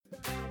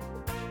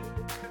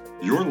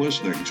You're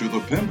listening to the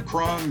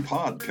Pimpcron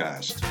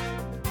Podcast.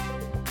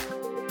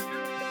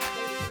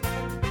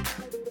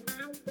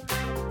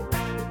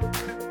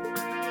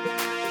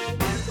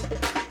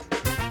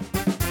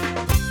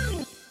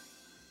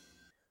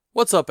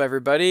 What's up,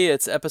 everybody?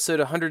 It's episode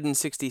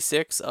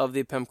 166 of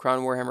the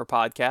Pimpcron Warhammer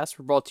Podcast.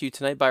 We're brought to you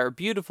tonight by our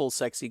beautiful,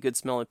 sexy,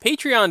 good-smelling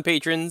Patreon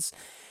patrons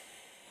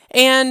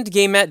and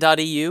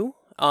GameMat.eu,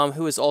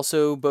 who is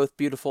also both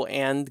beautiful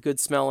and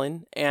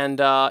good-smelling. And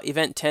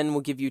Event 10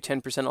 will give you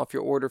 10% off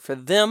your order for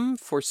them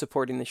for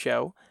supporting the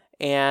show.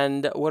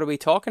 And what are we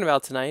talking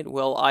about tonight?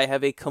 Well, I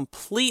have a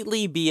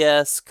completely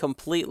BS,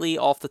 completely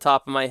off the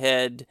top of my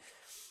head,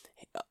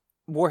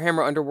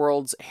 Warhammer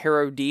Underworld's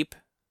Harrow Deep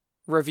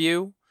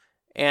review.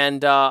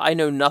 And I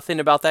know nothing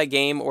about that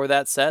game or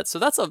that set, so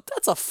that's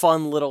a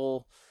fun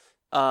little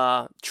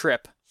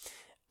trip.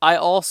 I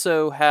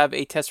also have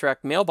a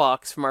Tesseract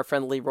mailbox from our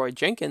friend Leroy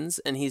Jenkins,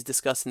 and he's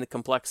discussing the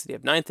complexity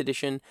of 9th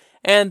edition.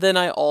 And then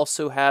I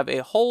also have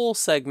a whole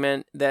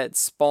segment that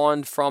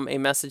spawned from a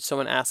message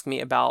someone asked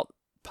me about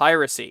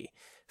piracy,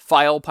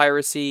 file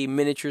piracy,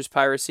 miniatures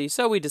piracy.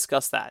 So we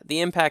discussed that, the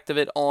impact of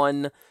it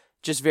on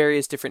just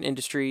various different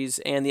industries,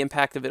 and the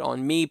impact of it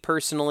on me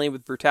personally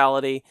with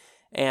brutality,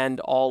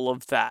 and all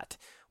of that.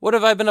 What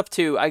have I been up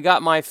to? I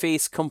got my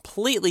face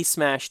completely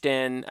smashed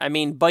in. I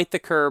mean, bite the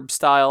curb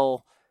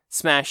style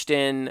smashed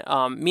in.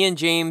 Me and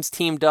James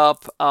teamed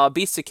up,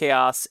 Beasts of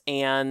Chaos,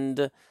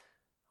 and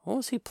what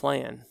was he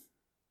playing?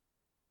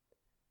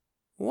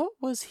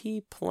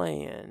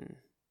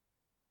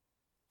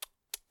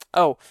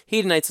 Oh,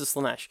 Hedonites of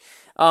Slaanesh.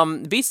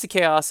 Beasts of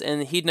Chaos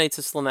and Hedonites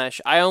of Slaanesh.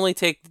 I only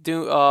take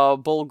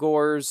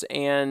Bulgors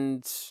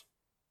and...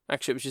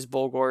 Actually, it was just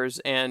Bulgors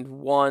and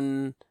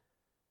one...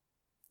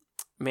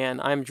 Man,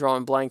 I'm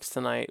drawing blanks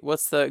tonight.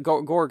 What's the...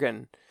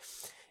 Gorgon.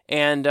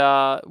 And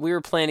we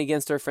were playing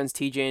against our friends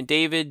TJ and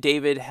David.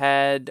 David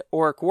had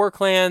Orc War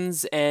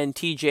Clans, and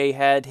TJ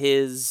had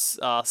his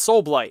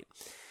Soul Blight.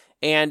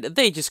 And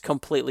they just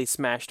completely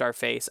smashed our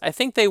face. I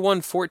think they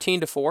won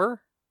 14-4.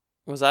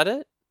 Was that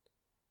it?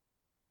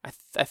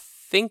 I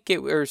think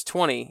it was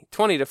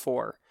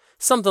 20-4.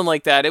 Something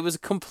like that. It was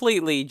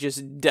completely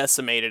just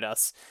decimated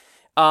us.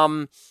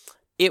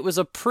 It was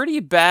a pretty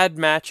bad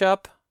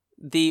matchup.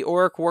 The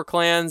Orc War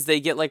Clans, they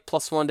get like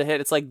 +1 to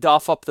hit. It's like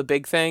Duff up the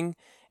big thing.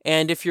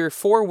 And if you're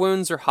 4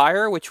 wounds or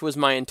higher, which was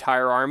my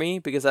entire army,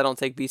 because I don't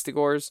take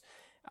Beastigors,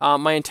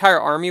 my entire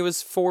army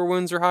was 4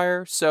 wounds or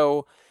higher.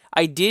 So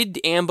I did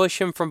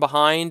ambush him from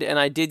behind, and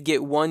I did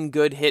get one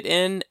good hit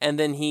in, and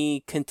then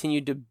he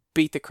continued to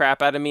beat the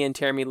crap out of me and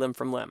tear me limb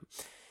from limb.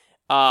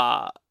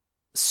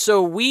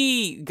 So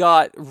we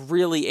got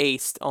really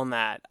aced on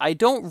that. I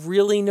don't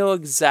really know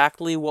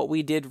exactly what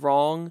we did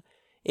wrong.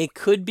 It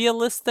could be a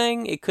list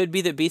thing. It could be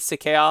that Beasts of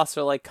Chaos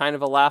are like kind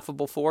of a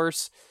laughable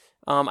force.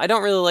 I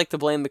don't really like to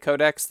blame the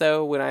Codex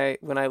though when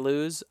I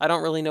lose. I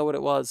don't really know what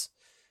it was.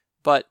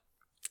 But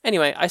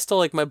anyway, I still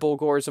like my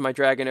Bulgors and my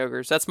Dragon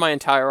Ogres. That's my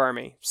entire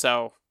army.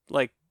 So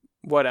like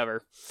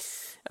whatever.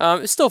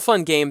 It's still a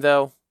fun game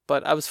though,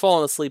 but I was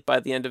falling asleep by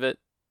the end of it.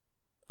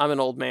 I'm an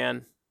old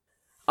man.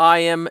 I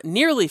am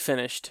nearly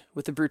finished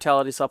with the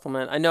Brutality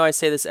supplement. I know I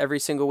say this every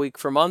single week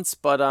for months,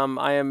 but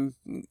I am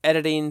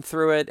editing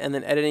through it and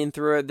then editing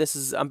through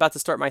it. I'm about to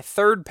start my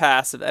 3rd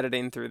pass of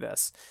editing through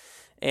this,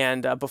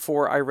 and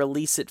before I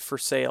release it for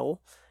sale,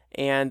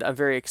 and I'm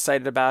very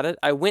excited about it.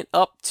 I went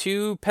up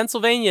to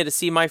Pennsylvania to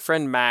see my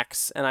friend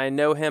Max, and I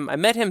know him. I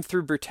met him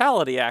through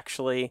Brutality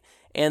actually,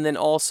 and then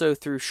also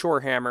through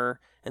Shorehammer,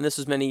 and this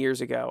was many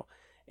years ago,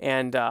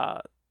 and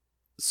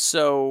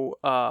So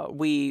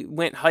we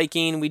went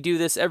hiking. We do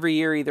this every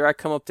year. Either I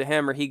come up to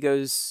him or he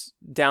goes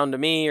down to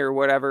me or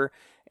whatever.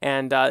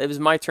 And it was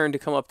my turn to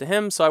come up to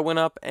him. So I went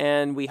up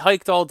and we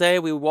hiked all day.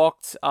 We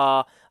walked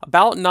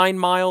about 9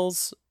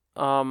 miles.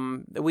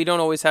 We don't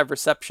always have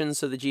reception,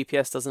 so the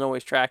GPS doesn't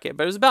always track it.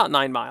 But it was about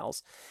 9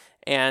 miles.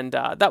 And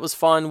that was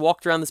fun.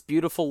 Walked around this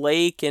beautiful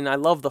lake. And I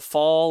love the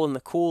fall and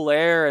the cool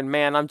air. And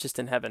man, I'm just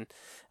in heaven.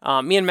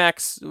 Me and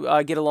Max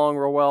get along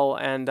real well,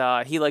 and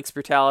he likes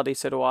Brutality,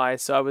 so do I.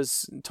 So I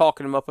was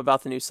talking him up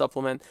about the new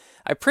supplement.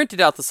 I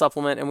printed out the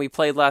supplement, and we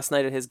played last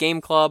night at his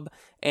game club,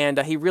 and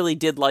he really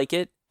did like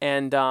it.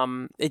 And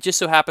it just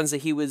so happens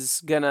that he was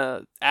going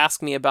to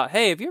ask me about,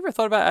 hey, have you ever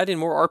thought about adding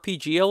more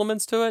RPG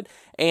elements to it?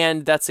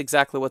 And that's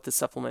exactly what this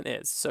supplement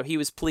is. So he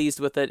was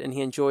pleased with it, and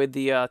he enjoyed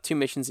the 2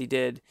 missions he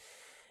did.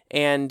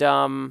 And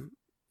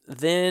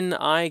then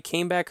I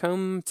came back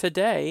home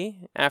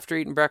today after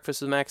eating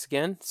breakfast with Max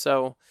again.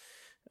 So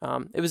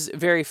it was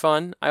very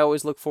fun. I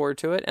always look forward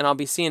to it. And I'll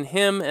be seeing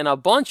him and a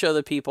bunch of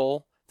other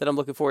people that I'm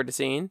looking forward to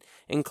seeing,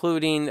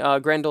 including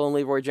Grendel and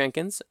Leroy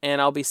Jenkins. And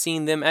I'll be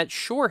seeing them at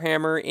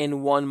Shorehammer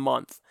in 1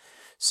 month.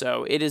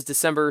 So it is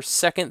December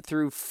 2nd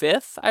through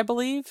 5th, I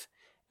believe,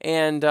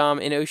 and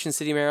in Ocean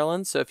City,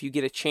 Maryland. So if you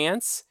get a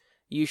chance,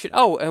 you should.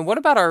 Oh, and what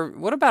about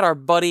our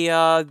buddy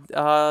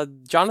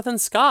Jonathan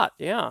Scott?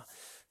 Yeah.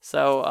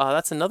 So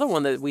that's another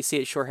one that we see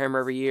at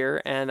Shorehammer every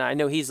year, and I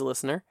know he's a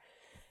listener.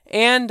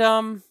 And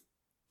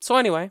so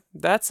anyway,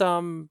 that's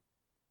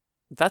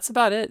that's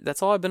about it.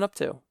 That's all I've been up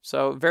to.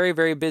 So very,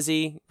 very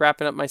busy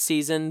wrapping up my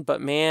season,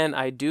 but man,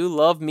 I do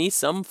love me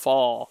some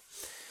fall.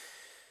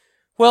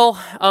 Well,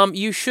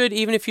 you should,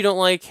 even if you don't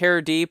like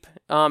Hair Deep,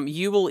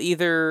 you will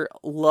either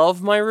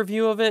love my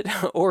review of it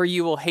or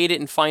you will hate it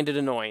and find it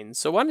annoying.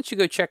 So why don't you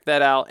go check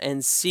that out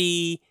and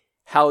see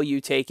how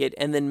you take it,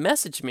 and then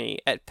message me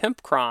at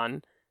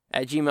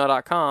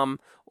pimpcron@gmail.com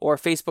or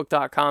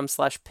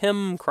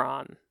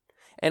facebook.com/pimcron.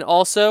 And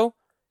also,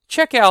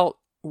 check out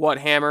What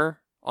Hammer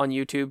on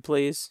YouTube,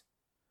 please.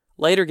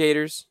 Later,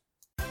 Gators.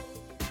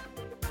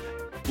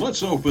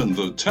 Let's open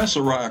the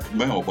Tesseract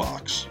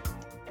mailbox.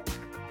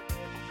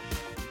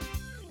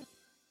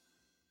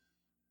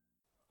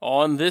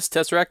 On this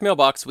Tesseract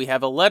mailbox, we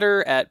have a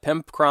letter at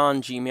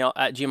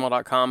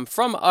pimpcron@gmail.com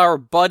from our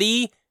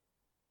buddy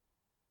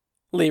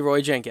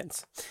Leroy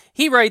Jenkins.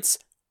 He writes,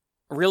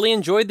 really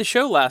enjoyed the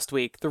show last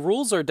week. The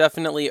rules are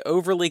definitely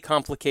overly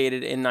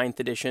complicated in 9th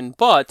edition,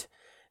 but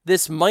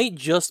this might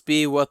just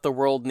be what the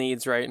world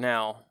needs right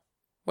now.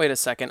 Wait a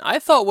second. I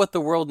thought what the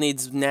world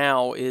needs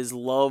now is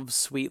love,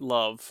 sweet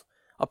love.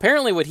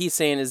 Apparently what he's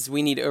saying is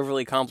we need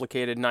overly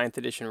complicated 9th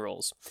edition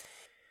rules.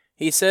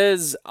 He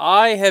says,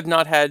 I have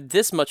not had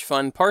this much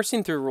fun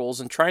parsing through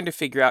rules and trying to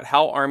figure out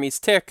how armies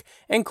tick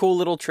and cool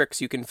little tricks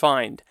you can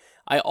find.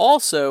 I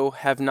also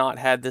have not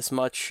had this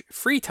much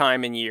free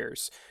time in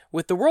years.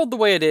 With the world the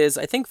way it is,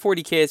 I think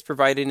 40K is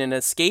providing an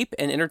escape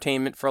and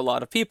entertainment for a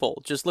lot of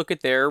people. Just look at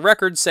their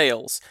record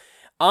sales.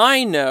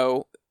 I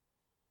know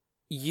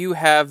you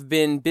have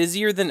been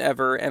busier than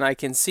ever, and I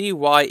can see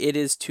why it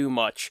is too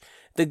much.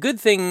 The good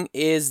thing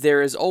is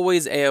there is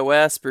always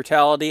AOS,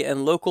 brutality,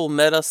 and local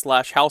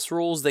meta/house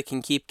rules that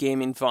can keep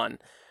gaming fun.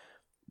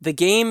 The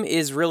game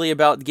is really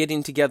about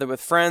getting together with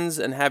friends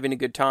and having a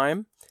good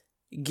time.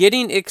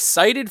 Getting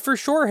excited for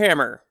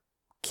Shorehammer.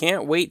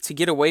 Can't wait to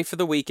get away for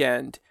the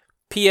weekend.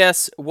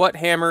 P.S. What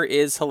Hammer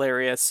is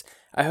hilarious.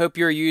 I hope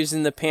you're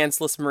using the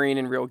Pantsless Marine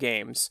in real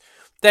games.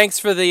 Thanks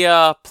for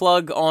the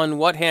plug on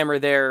What Hammer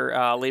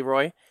there,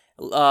 Leroy.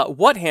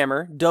 What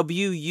Hammer,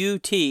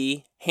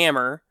 W-U-T,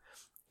 Hammer,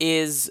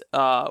 is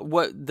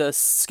what the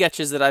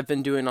sketches that I've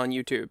been doing on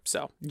YouTube.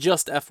 So,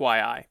 just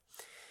FYI.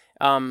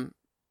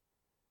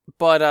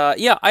 But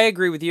yeah, I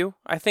agree with you.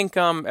 I think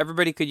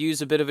everybody could use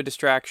a bit of a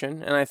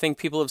distraction, and I think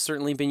people have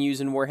certainly been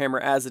using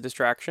Warhammer as a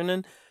distraction.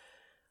 And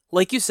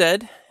like you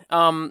said,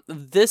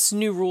 this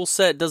new rule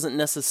set doesn't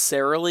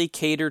necessarily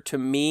cater to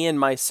me and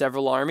my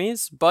several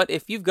armies, but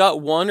if you've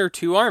got 1 or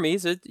 2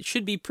 armies, it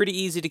should be pretty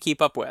easy to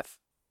keep up with.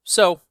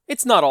 So,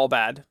 it's not all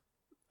bad.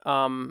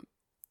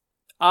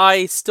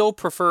 I still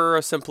prefer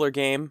a simpler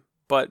game,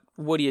 but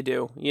what do you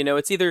do? You know,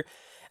 it's either...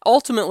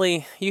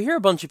 Ultimately, you hear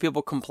a bunch of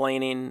people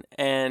complaining,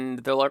 and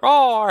they're like,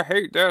 oh, I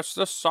hate this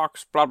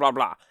sucks, blah, blah,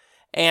 blah.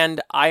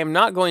 And I am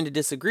not going to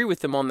disagree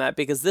with them on that,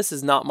 because this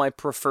is not my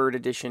preferred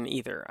edition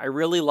either. I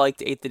really liked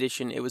 8th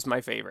edition, it was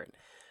my favorite.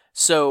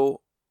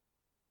 So,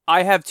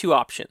 I have 2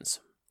 options.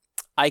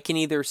 I can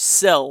either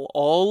sell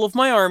all of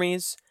my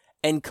armies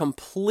and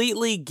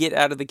completely get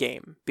out of the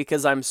game,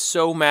 because I'm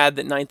so mad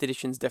that 9th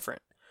edition's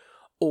different.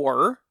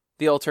 Or,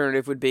 the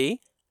alternative would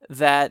be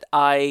that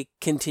I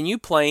continue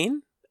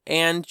playing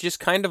and just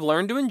kind of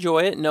learn to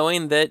enjoy it,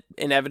 knowing that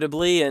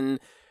inevitably in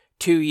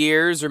 2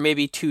 years or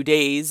maybe 2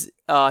 days,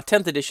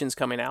 10th edition's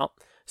coming out.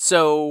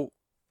 So,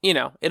 you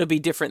know, it'll be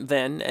different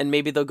then, and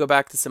maybe they'll go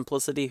back to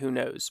simplicity, who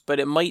knows. But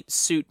it might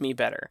suit me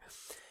better.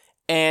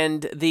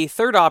 And the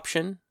third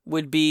option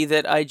would be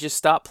that I just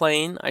stop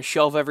playing, I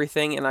shelve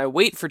everything, and I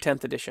wait for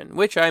 10th edition,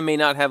 which I may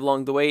not have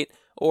long to wait,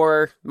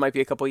 or it might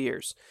be a couple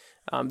years.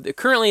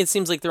 Currently, it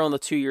seems like they're on the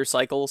 2-year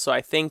cycle, so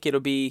I think it'll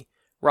be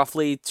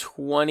roughly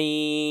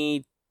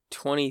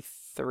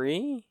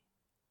 2023?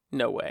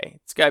 No way.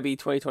 It's got to be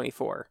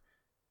 2024.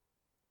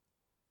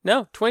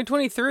 No,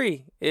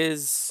 2023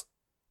 is...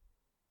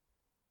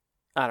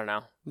 I don't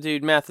know.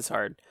 Dude, math is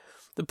hard.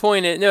 The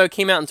point is... No, it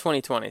came out in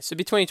 2020. So it'd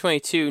be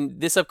 2022.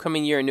 This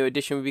upcoming year, a new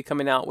edition would be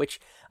coming out, which,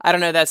 I don't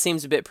know, that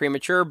seems a bit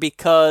premature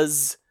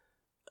because...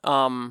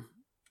 You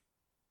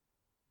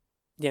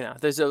know,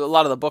 there's a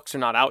lot of the books are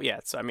not out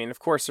yet. So, I mean, of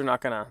course they're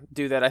not going to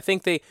do that. I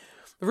think they...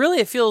 Really,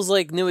 it feels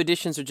like new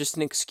editions are just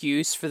an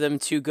excuse for them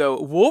to go,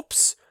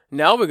 whoops,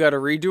 now we got to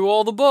redo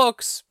all the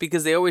books,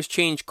 because they always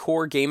change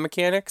core game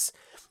mechanics,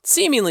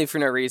 seemingly for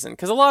no reason,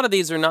 because a lot of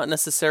these are not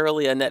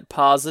necessarily a net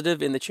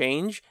positive in the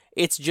change,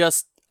 it's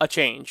just a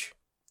change.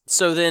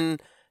 So then,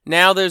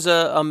 now there's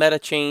a meta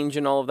change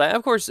and all of that.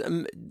 Of course,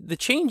 the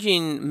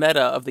changing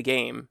meta of the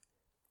game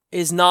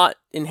is not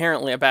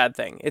inherently a bad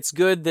thing. It's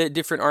good that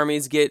different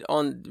armies get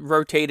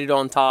rotated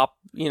on top,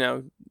 you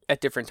know,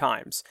 at different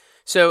times.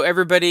 So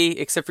everybody,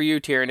 except for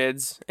you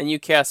Tyranids, and you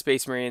Chaos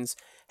Space Marines,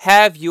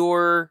 have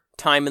your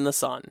time in the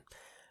sun.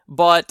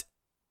 But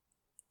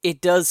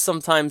it does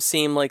sometimes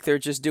seem like they're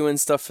just doing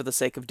stuff for the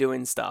sake of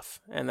doing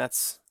stuff. And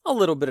that's a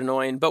little bit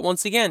annoying. But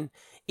once again,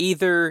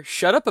 either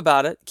shut up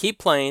about it, keep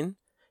playing,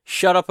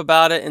 shut up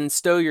about it and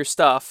stow your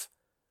stuff,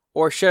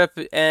 or shut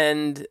up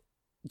and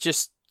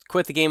just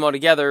quit the game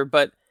altogether.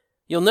 But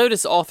you'll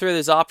notice all 3 of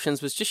those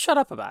options was just shut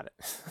up about it.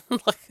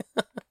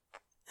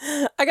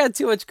 I got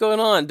too much going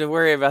on to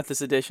worry about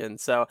this edition,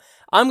 so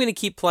I'm going to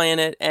keep playing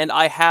it, and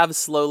I have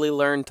slowly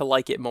learned to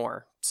like it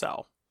more,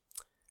 so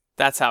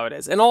that's how it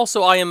is. And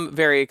also, I am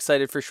very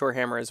excited for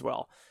Shorehammer as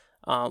well.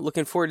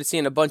 Looking forward to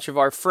seeing a bunch of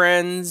our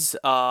friends,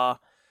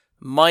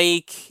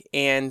 Mike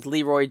and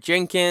Leroy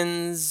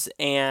Jenkins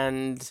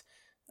and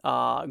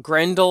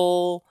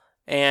Grendel,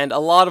 and a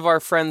lot of our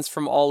friends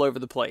from all over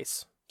the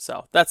place.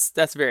 So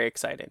that's very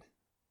exciting.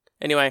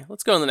 Anyway,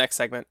 let's go on the next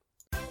segment.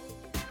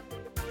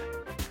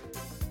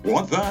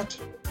 Want that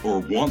or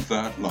want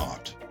that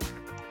not?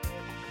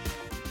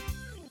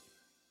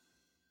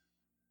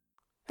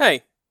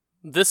 Hey,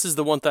 this is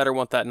the Want That or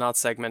Want That Not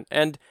segment,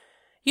 and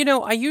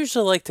I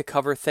usually like to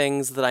cover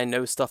things that I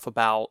know stuff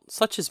about,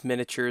 such as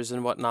miniatures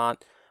and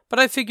whatnot, but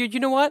I figured, you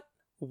know what?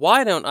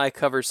 Why don't I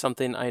cover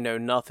something I know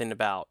nothing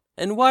about?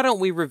 And why don't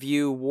we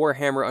review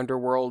Warhammer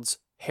Underworld's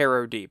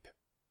Harrow Deep?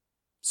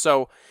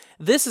 So,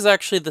 this is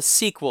actually the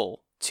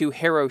sequel to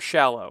Harrow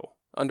Shallow,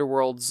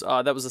 Underworld's,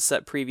 that was a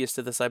set previous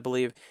to this, I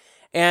believe.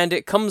 And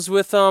it comes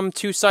with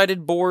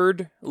two-sided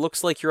board,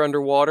 looks like you're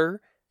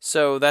underwater,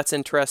 so that's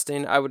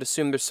interesting. I would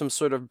assume there's some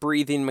sort of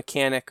breathing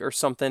mechanic or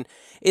something.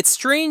 It's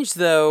strange,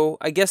 though.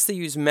 I guess they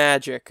use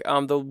magic.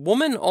 The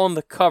woman on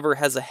the cover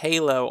has a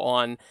halo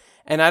on,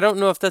 and I don't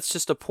know if that's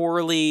just a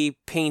poorly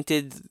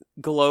painted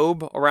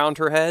globe around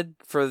her head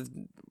for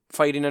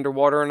fighting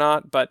underwater or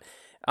not, but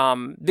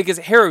because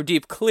Harrow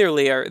Deep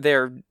clearly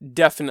they're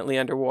definitely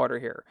underwater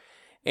here.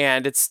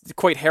 And it's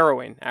quite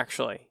harrowing,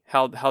 actually,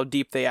 how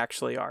deep they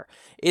actually are.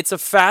 It's a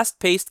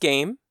fast-paced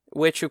game,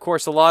 which, of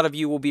course, a lot of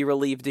you will be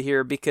relieved to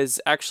hear,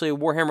 because actually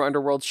Warhammer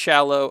Underworld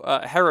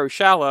Harrow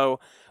Shallow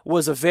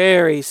was a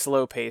very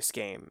slow-paced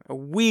game,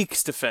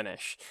 weeks to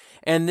finish.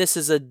 And this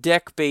is a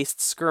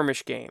deck-based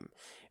skirmish game,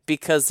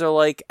 because they're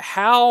like,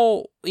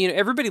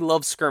 everybody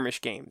loves skirmish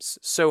games,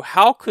 so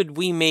how could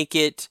we make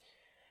it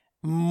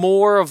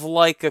more of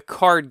like a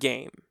card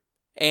game?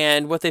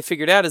 And what they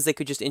figured out is they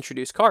could just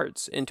introduce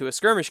cards into a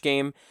skirmish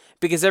game,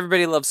 because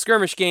everybody loves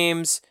skirmish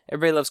games,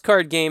 everybody loves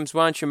card games.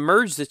 Why don't you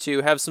merge the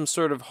two, have some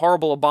sort of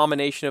horrible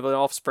abomination of an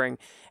offspring?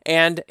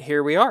 And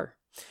here we are.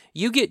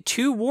 You get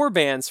 2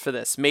 warbands for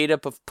this, made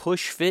up of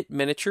push-fit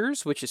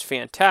miniatures, which is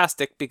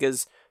fantastic,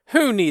 because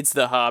who needs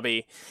the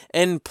hobby?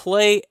 And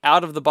play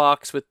out of the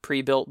box with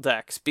pre-built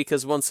decks,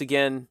 because once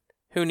again,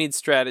 who needs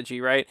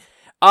strategy, right?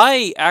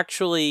 I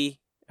actually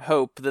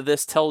hope that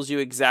this tells you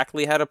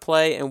exactly how to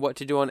play and what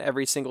to do on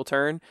every single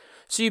turn.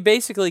 So you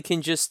basically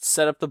can just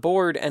set up the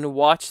board and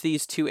watch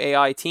these 2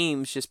 AI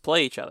teams just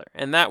play each other.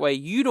 And that way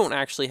you don't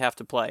actually have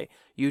to play.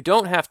 You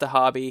don't have to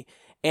hobby.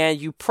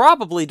 And you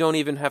probably don't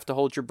even have to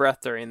hold your breath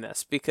during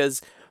this, because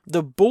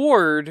the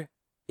board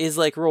is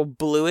like real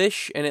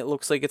bluish and it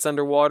looks like it's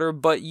underwater,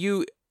 but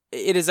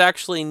it is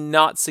actually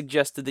not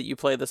suggested that you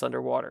play this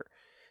underwater.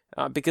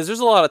 Because there's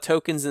a lot of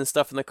tokens and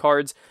stuff in the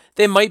cards.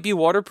 They might be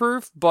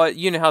waterproof, but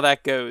you know how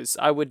that goes.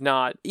 I would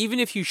not, even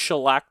if you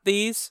shellac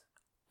these,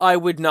 I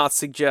would not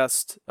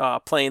suggest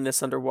playing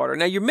this underwater.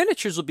 Now, your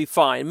miniatures will be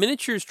fine.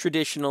 Miniatures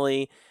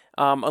traditionally,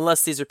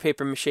 unless these are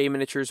paper mache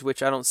miniatures,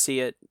 which I don't see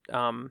it.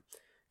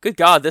 Good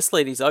God, this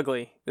lady's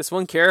ugly. This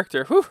one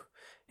character, whew,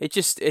 it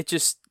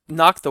just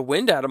knocked the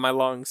wind out of my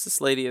lungs.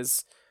 This lady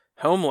is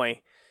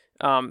homely.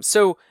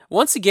 So,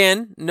 once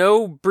again,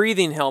 no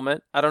breathing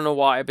helmet. I don't know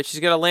why, but she's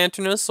got a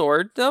lantern and a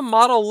sword. The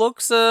model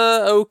looks,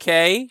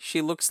 okay.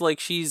 She looks like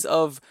she's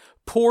of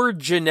poor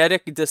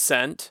genetic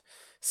descent.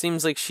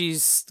 Seems like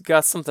she's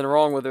got something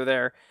wrong with her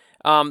there.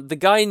 The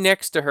guy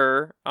next to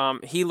her,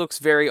 he looks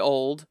very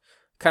old.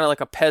 Kind of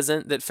like a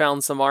peasant that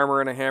found some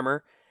armor and a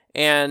hammer.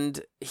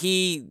 And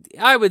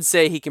I would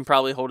say he can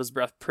probably hold his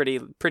breath pretty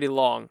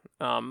long.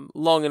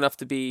 Long enough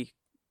to be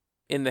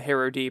in the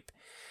Harrow Deep.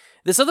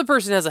 This other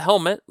person has a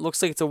helmet,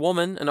 looks like it's a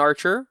woman, an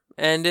archer,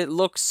 and it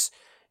looks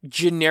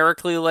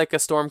generically like a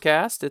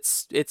Stormcast.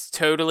 It's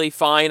totally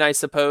fine, I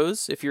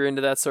suppose, if you're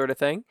into that sort of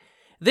thing.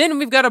 Then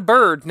we've got a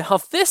bird.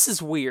 Now, this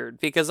is weird,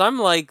 because I'm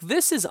like,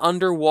 this is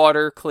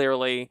underwater,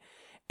 clearly,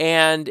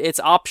 and it's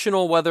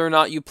optional whether or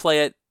not you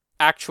play it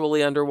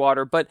actually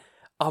underwater, but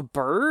a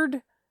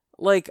bird?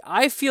 Like,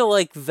 I feel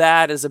like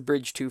that is a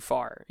bridge too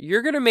far.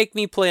 You're going to make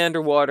me play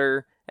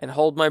underwater and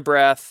hold my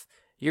breath.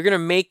 You're going to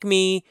make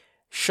me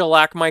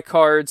shellac my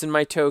cards and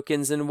my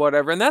tokens and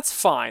whatever, and that's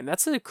fine.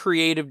 That's a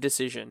creative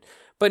decision.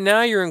 But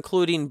now you're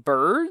including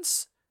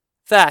birds?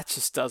 That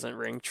just doesn't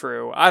ring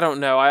true. I don't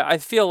know. I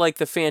feel like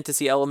the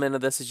fantasy element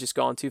of this has just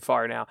gone too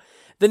far now.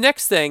 The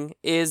next thing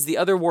is the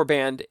other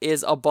warband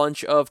is a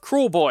bunch of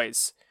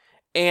Kruleboyz.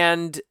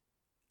 And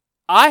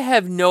I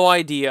have no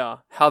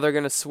idea how they're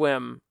going to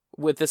swim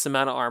with this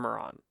amount of armor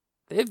on.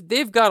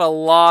 They've got a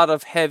lot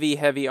of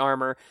heavy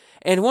armor,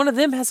 and one of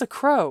them has a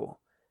crow.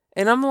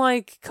 And I'm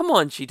like, come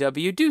on,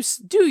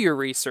 GW, do your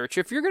research.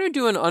 If you're going to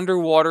do an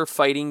underwater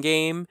fighting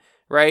game,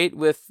 right,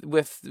 with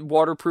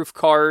waterproof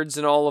cards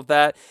and all of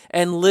that,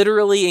 and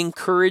literally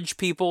encourage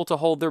people to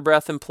hold their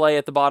breath and play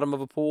at the bottom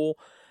of a pool,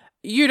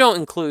 you don't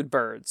include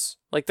birds.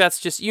 Like, that's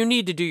just, you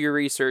need to do your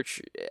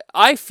research.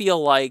 I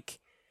feel like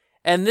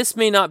And this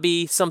may not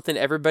be something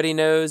everybody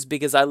knows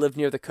because I live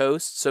near the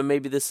coast, so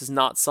maybe this is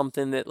not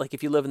something that, like,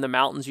 if you live in the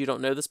mountains, you don't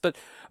know this, but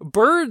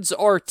birds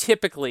are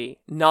typically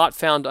not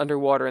found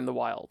underwater in the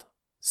wild.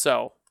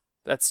 So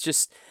that's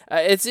just,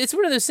 it's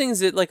one of those things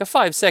that, like, a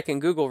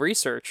 5-second Google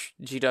research,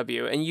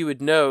 GW, and you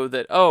would know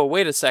that, oh,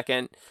 wait a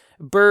second,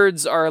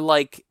 birds are,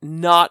 like,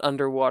 not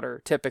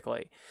underwater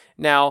typically.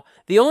 Now,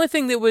 the only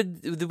thing that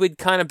would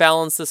kind of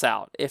balance this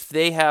out, if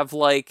they have,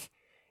 like,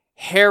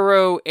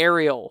 Harrow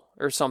Aerial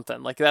or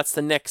something, like that's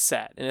the next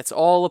set, and it's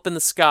all up in the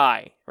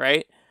sky,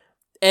 right?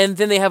 And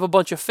then they have a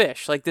bunch of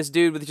fish, like this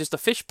dude with just a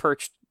fish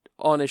perched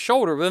on his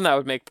shoulder, then that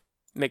would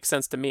make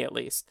sense to me at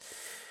least.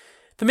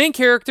 The main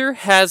character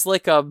has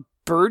like a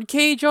bird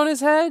cage on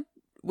his head,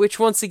 which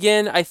once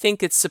again, I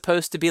think it's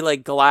supposed to be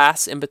like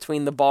glass in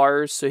between the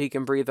bars so he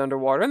can breathe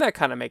underwater, and that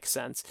kind of makes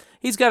sense.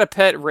 He's got a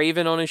pet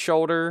raven on his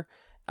shoulder,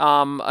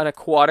 an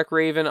aquatic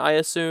raven, I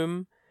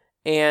assume.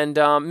 And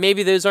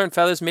maybe those aren't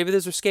feathers, maybe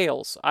those are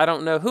scales. I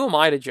don't know. Who am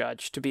I to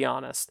judge, to be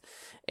honest?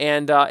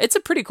 And it's a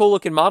pretty cool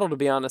looking model, to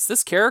be honest.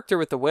 This character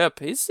with the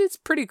whip, it's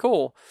pretty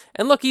cool.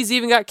 And look, he's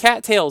even got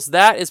cattails.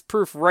 That is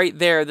proof right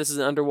there this is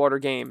an underwater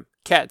game.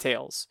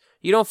 Cattails.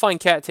 You don't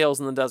find cattails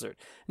in the desert.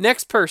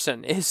 Next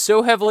person is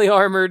so heavily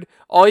armored,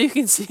 all you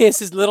can see is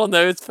his little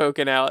nose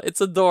poking out.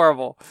 It's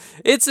adorable.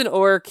 It's an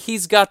orc.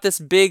 He's got this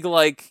big,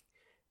 like,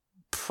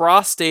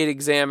 prostate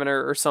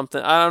examiner or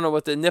something. I don't know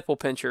what, the nipple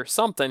pincher,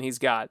 something he's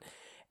got.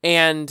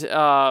 And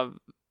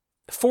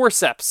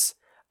forceps.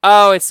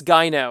 Oh, it's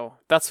gyno.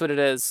 That's what it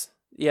is.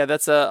 Yeah,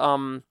 that's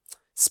a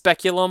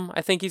speculum,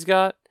 I think he's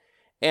got.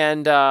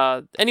 And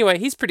anyway,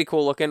 he's pretty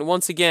cool looking.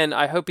 Once again,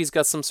 I hope he's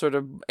got some sort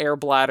of air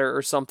bladder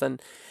or something.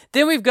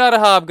 Then we've got a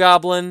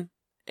hobgoblin,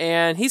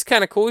 and he's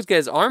kind of cool. He's got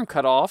his arm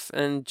cut off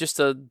and just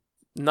a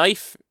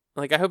knife.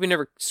 Like, I hope he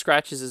never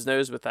scratches his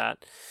nose with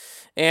that.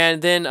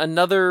 And then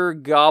another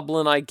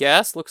goblin, I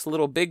guess. Looks a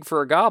little big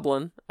for a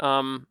goblin.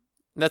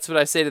 That's what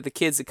I say to the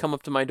kids that come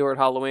up to my door at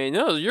Halloween.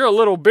 Oh, you're a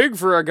little big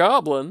for a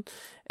goblin.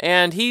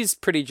 And he's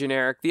pretty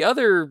generic. The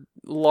other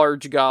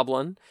large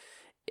goblin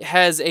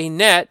has a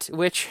net,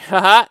 which,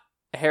 haha,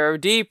 Harrow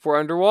Deep, we're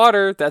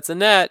underwater. That's a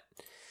net.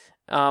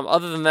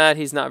 Other than that,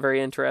 he's not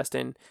very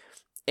interesting.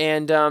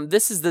 And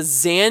this is the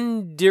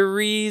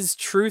Xanderes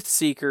Truth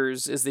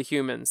Seekers, is the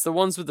humans. The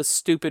ones with the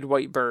stupid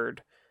white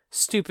bird.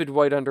 Stupid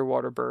white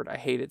underwater bird. I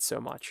hate it so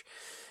much.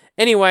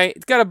 Anyway,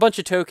 it's got a bunch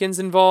of tokens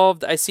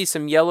involved. I see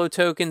some yellow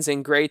tokens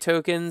and gray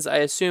tokens. I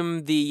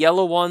assume the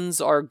yellow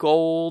ones are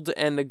gold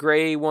and the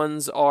gray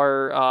ones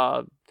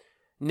are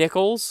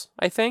nickels,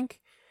 I think.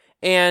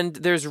 And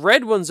there's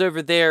red ones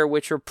over there,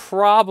 which are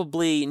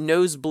probably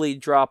nosebleed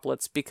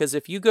droplets, because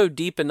if you go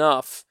deep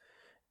enough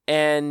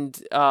and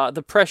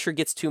the pressure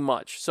gets too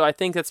much. So I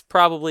think that's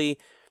probably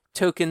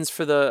tokens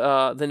for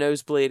the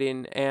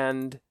nosebleeding,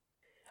 and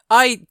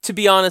I, to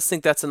be honest,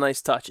 think that's a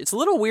nice touch. It's a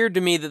little weird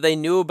to me that they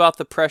knew about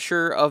the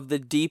pressure of the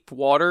deep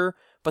water,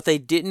 but they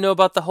didn't know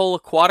about the whole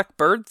aquatic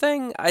bird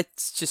thing.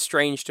 It's just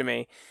strange to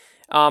me.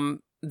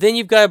 Then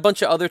you've got a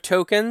bunch of other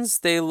tokens.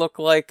 They look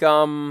like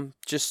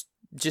just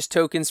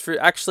tokens for...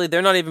 Actually,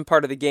 they're not even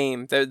part of the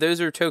game.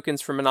 Those are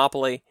tokens for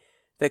Monopoly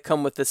that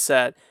come with this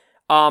set.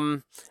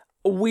 A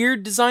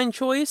weird design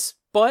choice,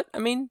 but, I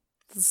mean,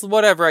 it's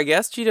whatever, I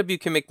guess.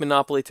 GW can make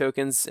Monopoly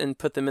tokens and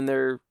put them in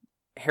their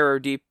Harrow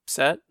Deep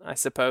set, I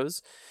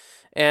suppose.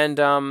 And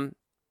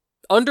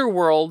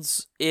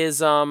Underworlds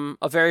is a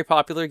very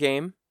popular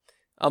game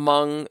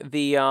among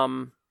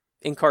the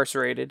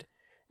incarcerated.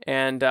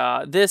 And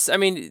this, I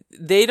mean,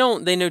 they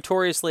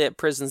notoriously at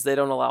prisons, they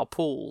don't allow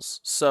pools.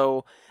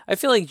 So I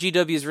feel like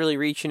GW is really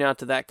reaching out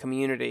to that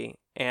community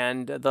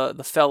and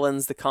the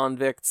felons, the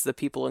convicts, the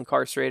people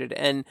incarcerated.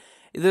 And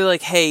they're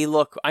like, hey,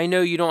 look, I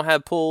know you don't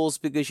have pools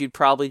because you'd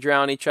probably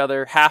drown each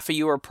other. Half of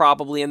you are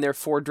probably in there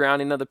for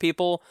drowning other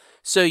people.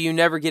 So you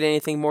never get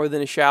anything more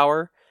than a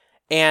shower.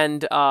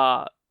 And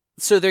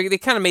so they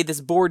kind of made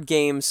this board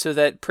game so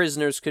that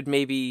prisoners could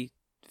maybe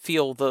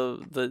feel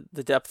the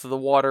depth of the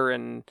water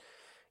and,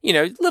 you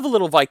know, live a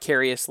little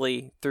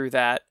vicariously through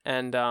that.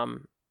 And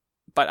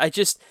but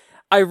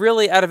I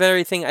really, out of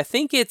everything, I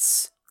think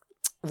it's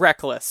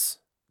reckless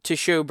to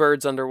show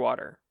birds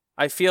underwater.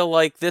 I feel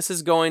like this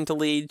is going to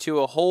lead to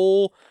a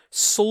whole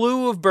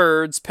slew of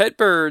birds, pet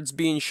birds,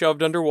 being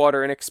shoved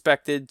underwater and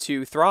expected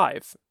to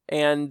thrive.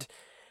 And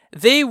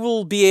they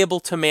will be able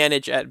to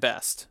manage at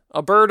best.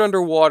 A bird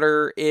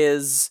underwater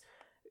is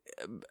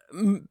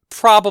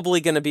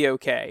probably going to be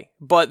okay,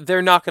 but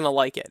they're not going to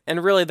like it.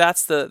 And really,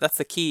 that's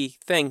the key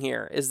thing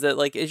here, is that,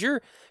 like,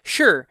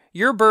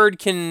 your bird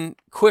can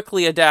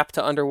quickly adapt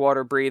to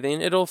underwater breathing.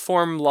 It'll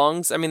form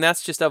lungs. I mean,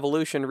 that's just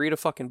evolution. Read a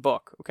fucking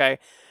book, okay?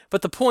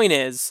 But the point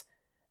is,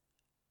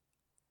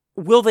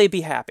 will they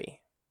be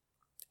happy?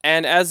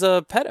 And as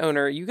a pet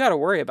owner, you got to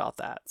worry about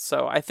that.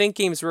 So I think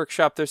Games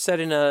Workshop, they're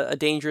setting a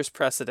dangerous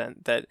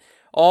precedent that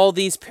all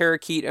these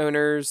parakeet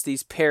owners,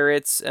 these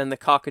parrots and the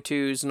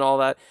cockatoos and all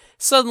that,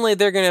 suddenly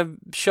they're going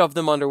to shove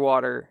them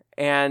underwater.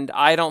 And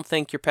I don't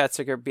think your pets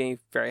are going to be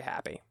very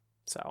happy.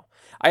 So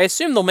I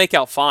assume they'll make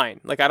out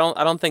fine. Like I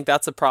don't think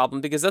that's a problem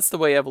because that's the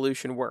way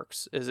evolution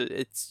works. Is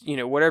it's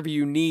whatever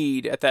you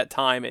need at that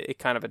time, it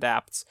kind of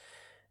adapts.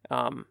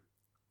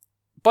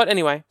 But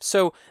anyway,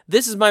 so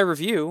this is my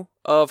review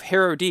of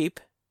Harrow Deep,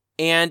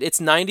 and it's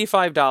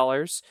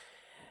 $95.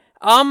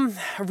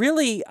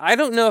 Really, I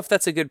don't know if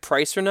that's a good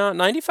price or not.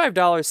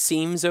 $95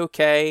 seems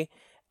okay.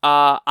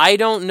 I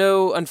don't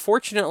know.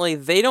 Unfortunately,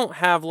 they don't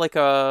have like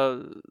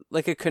a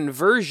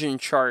conversion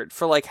chart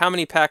for like how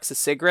many packs of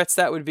cigarettes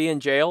that would be in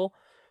jail.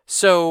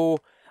 So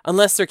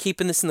unless they're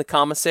keeping this in the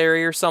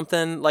commissary or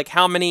something, like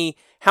how many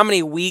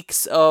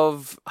weeks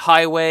of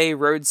highway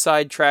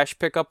roadside trash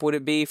pickup would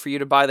it be for you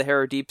to buy the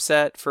Harrow Deep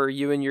set for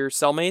you and your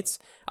cellmates?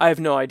 I have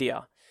no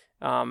idea.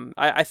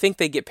 I think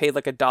they get paid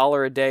like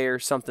 $1 a day or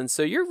something.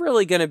 So you're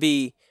really gonna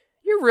be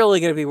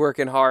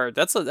working hard.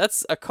 That's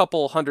a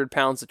couple 100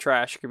 pounds of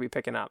trash you could be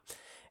picking up.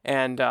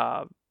 And,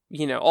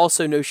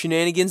 also no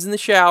shenanigans in the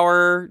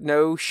shower,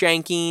 no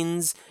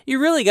shankings. You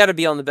really got to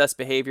be on the best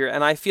behavior.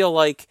 And I feel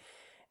like,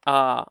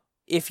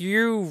 if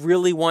you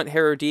really want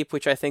Harrow Deep,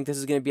 which I think this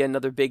is going to be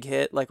another big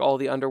hit, like all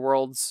the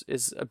Underworlds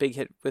is a big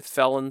hit with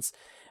felons.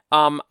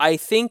 I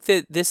think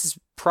that this is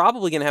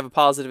probably going to have a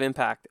positive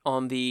impact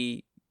on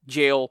the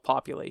jail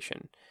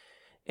population.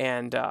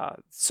 And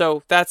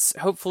so that's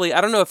hopefully,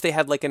 I don't know if they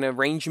had like an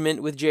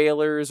arrangement with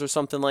jailers or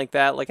something like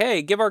that. Like,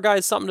 hey, give our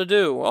guys something to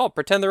do. Oh,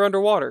 pretend they're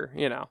underwater,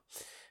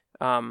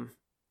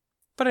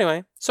 But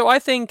anyway, so I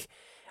think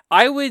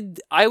I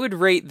would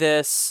rate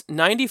this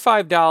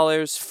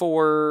 $95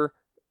 for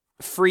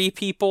free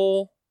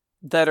people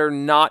that are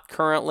not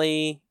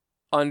currently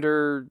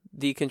under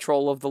the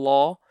control of the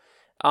law.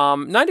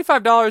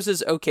 $95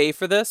 is okay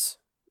for this.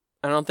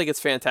 I don't think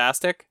it's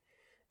fantastic.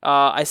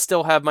 I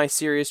still have my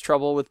serious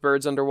trouble with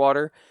birds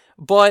underwater,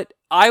 but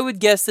I would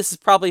guess this is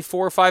probably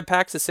 4 or 5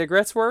 packs of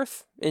cigarettes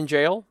worth in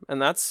jail,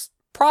 and that's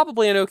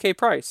probably an okay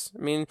price.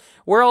 I mean,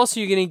 where else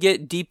are you going to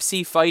get deep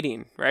sea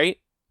fighting, right?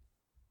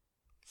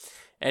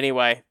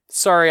 Anyway,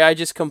 sorry, I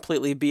just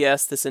completely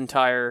BS this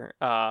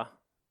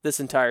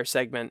entire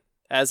segment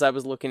as I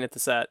was looking at the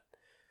set.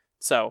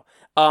 So,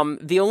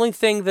 the only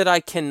thing that I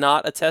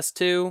cannot attest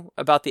to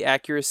about the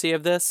accuracy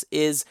of this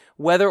is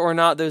whether or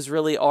not those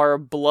really are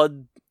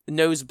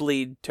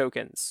nosebleed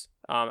tokens.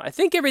 I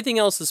think everything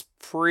else is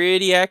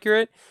pretty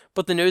accurate,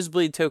 but the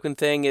nosebleed token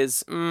thing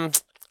is,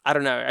 I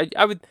don't know.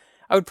 I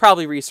would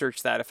probably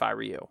research that if I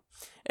were you.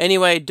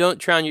 Anyway, don't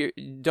drown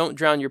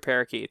your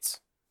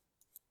parakeets.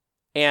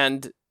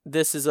 And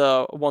this is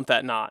a Want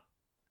That Not.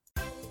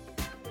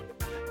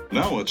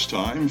 Now it's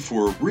time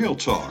for Real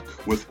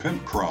Talk with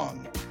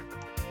Pimpcron.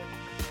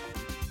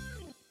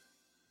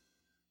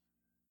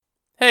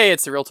 Hey,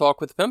 it's the Real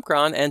Talk with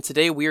Pimpcron, and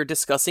today we are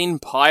discussing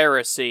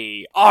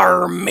piracy.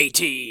 Arr,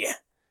 matey!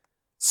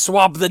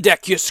 Swab the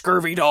deck, you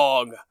scurvy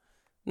dog!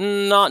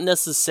 Not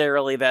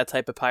necessarily that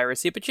type of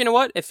piracy, but you know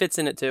what? It fits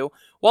in it too.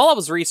 While I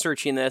was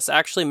researching this,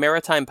 actually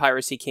maritime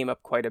piracy came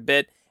up quite a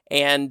bit,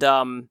 and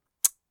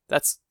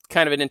that's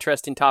kind of an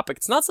interesting topic.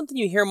 It's not something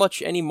you hear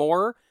much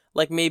anymore,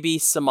 like maybe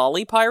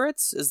Somali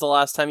pirates is the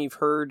last time you've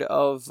heard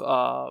of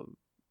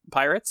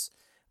pirates,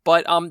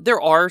 but there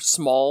are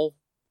small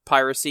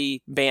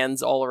piracy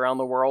bands all around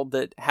the world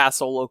that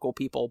hassle local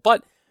people,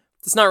 but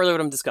that's not really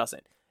what I'm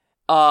discussing.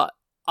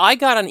 I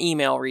got an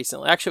email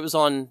recently. Actually, it was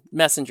on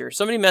Messenger.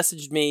 Somebody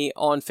messaged me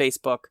on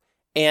Facebook,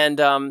 and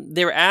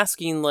they were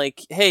asking,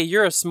 like, hey,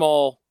 you're a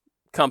small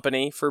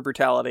company for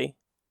brutality.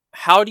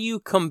 How do you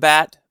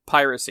combat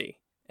piracy?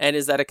 And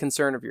is that a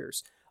concern of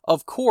yours?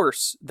 Of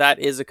course, that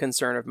is a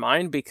concern of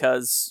mine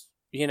because,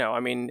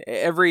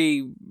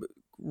 every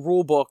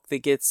rule book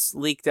that gets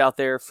leaked out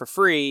there for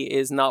free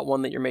is not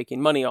one that you're making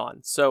money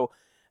on. So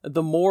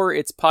the more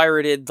it's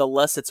pirated, the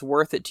less it's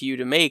worth it to you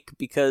to make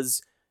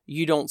because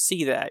you don't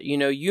see that.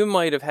 You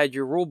might have had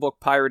your rulebook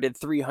pirated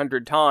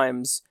 300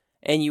 times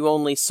and you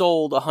only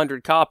sold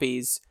 100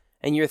 copies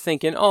and you're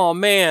thinking, oh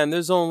man,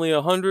 there's only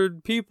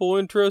 100 people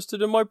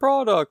interested in my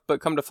product.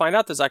 But come to find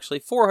out there's actually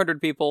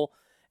 400 people,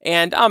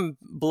 and I'm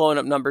blowing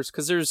up numbers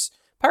because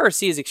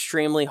piracy is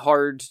extremely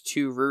hard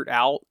to root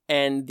out,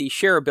 and the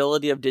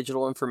shareability of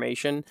digital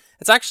information,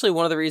 it's actually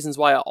one of the reasons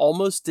why I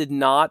almost did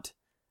not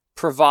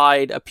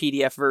provide a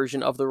PDF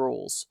version of the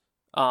rules,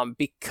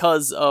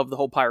 because of the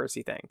whole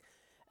piracy thing.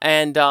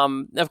 And,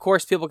 of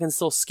course, people can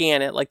still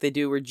scan it like they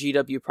do with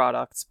GW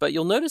products, but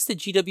you'll notice that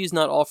GW is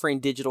not offering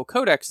digital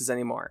codexes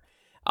anymore,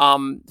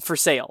 for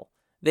sale.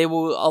 They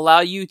will allow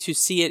you to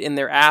see it in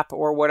their app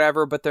or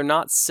whatever, but they're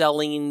not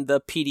selling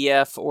the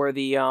PDF or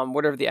the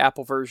whatever the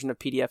Apple version of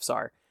PDFs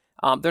are.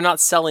 They're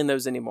not selling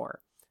those anymore,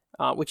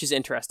 which is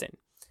interesting.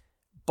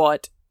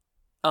 But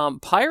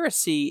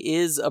piracy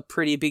is a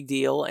pretty big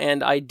deal,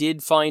 and I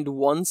did find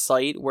one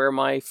site where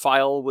my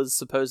file was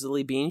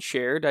supposedly being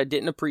shared. I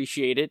didn't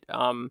appreciate it.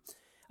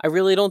 I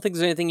really don't think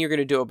there's anything you're going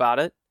to do about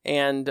it.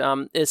 And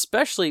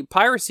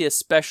piracy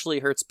especially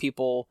hurts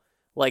people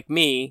like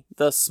me,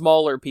 the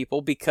smaller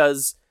people,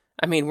 because,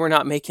 we're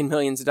not making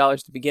millions of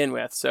dollars to begin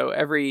with. So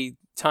every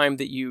time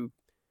that you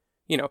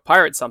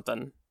pirate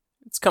something,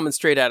 it's coming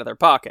straight out of their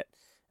pocket.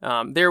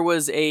 There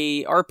was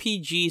a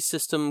RPG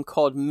system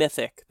called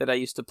Mythic that I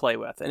used to play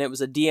with, and it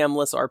was a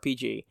DM-less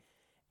RPG.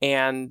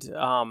 And,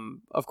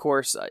 of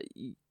course,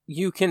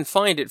 you can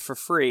find it for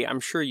free. I'm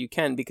sure you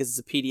can because it's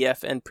a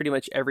PDF, and pretty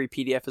much every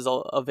PDF is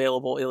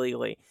available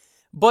illegally.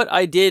 But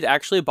I did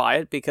actually buy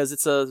it because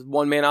it's a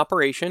one-man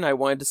operation. I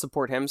wanted to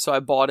support him, so I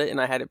bought it and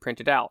I had it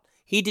printed out.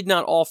 He did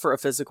not offer a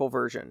physical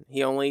version.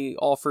 He only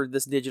offered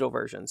this digital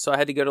version. So I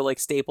had to go to like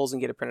Staples and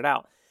get it printed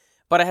out.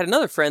 But I had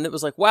another friend that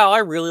was like, wow, I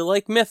really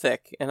like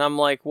Mythic. And I'm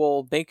like,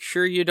 well, make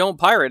sure you don't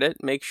pirate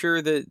it. Make sure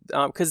that,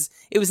 because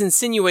it was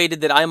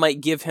insinuated that I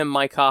might give him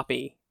my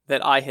copy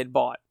that I had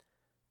bought.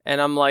 And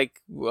I'm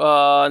like,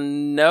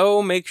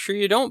 no, make sure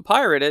you don't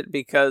pirate it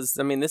because,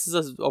 I mean, this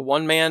is a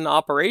one-man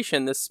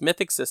operation, this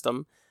Mythic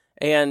system,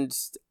 and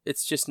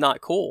it's just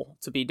not cool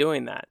to be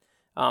doing that.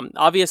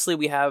 Obviously,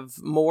 we have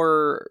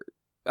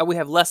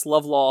less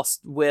love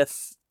lost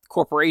with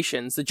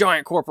corporations, the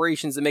giant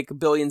corporations that make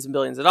billions and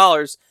billions of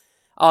dollars.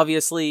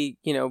 Obviously,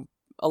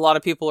 a lot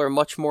of people are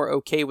much more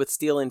okay with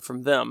stealing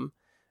from them.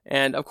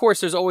 And of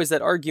course, there's always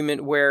that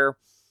argument where,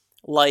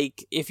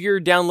 like, if you're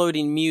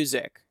downloading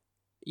music,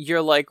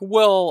 you're like,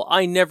 well,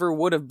 I never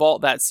would have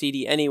bought that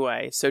CD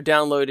anyway, so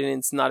downloading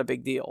it's not a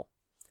big deal.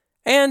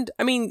 And,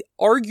 I mean,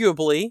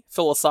 arguably,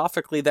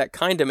 philosophically, that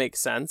kind of makes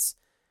sense,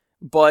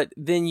 but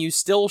then you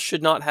still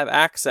should not have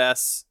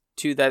access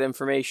to that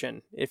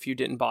information if you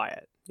didn't buy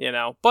it,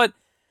 But,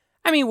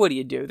 I mean, what do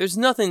you do? There's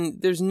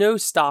no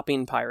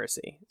stopping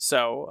piracy.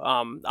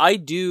 So, I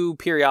do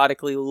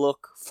periodically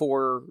look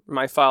for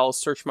my files,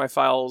 search my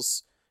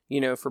files,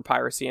 for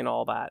piracy and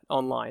all that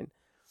online.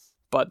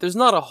 But there's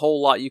not a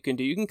whole lot you can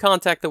do. You can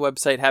contact the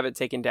website, have it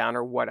taken down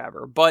or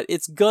whatever, but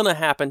it's gonna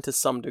happen to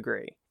some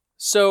degree.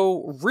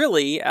 So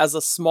really, as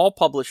a small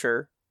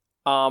publisher,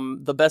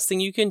 the best thing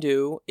you can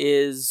do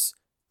is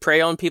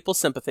prey on people's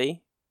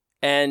sympathy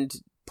and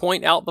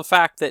point out the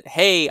fact that,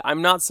 hey,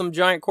 I'm not some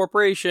giant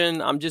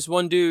corporation, I'm just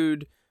one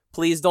dude,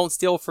 please don't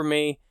steal from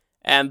me,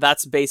 and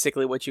that's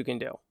basically what you can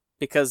do.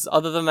 Because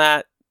other than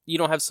that, you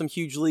don't have some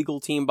huge legal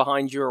team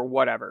behind you or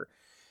whatever.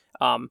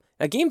 Now,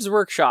 Games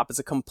Workshop is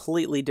a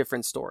completely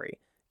different story.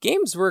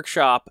 Games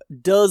Workshop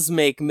does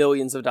make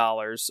millions of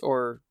dollars,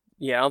 I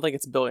don't think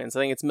it's billions, I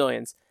think it's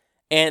millions.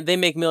 And they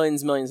make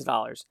millions of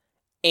dollars.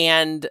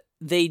 And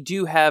they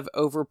do have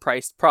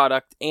overpriced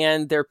product,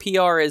 and their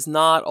PR is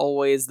not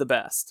always the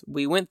best.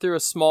 We went through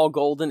a small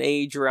golden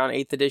age around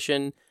 8th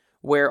edition,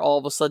 where all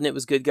of a sudden it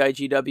was Good Guy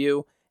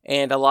GW,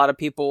 and a lot of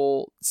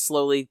people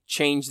slowly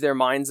changed their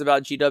minds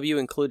about GW,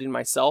 including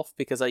myself,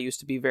 because I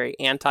used to be very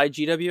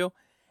anti-GW.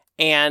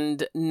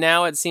 And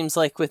now it seems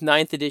like with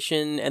 9th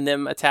edition and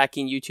them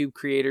attacking YouTube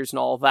creators and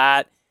all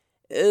that,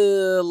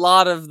 a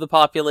lot of the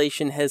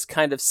population has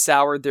kind of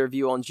soured their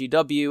view on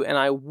GW, and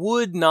I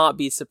would not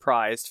be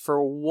surprised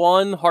for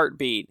one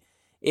heartbeat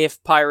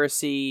if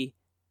piracy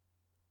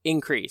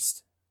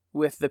increased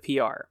with the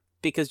PR.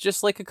 Because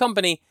just like a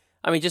company,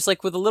 just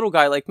like with a little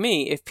guy like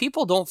me, if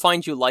people don't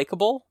find you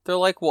likable, they're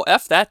like, well,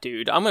 F that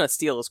dude, I'm going to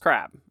steal his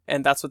crap.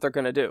 And that's what they're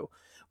going to do.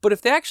 But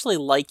if they actually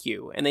like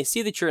you, and they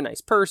see that you're a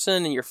nice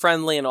person, and you're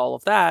friendly and all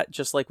of that,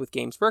 just like with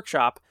Games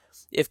Workshop,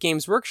 if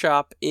Games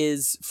Workshop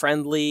is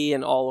friendly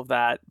and all of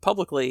that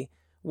publicly,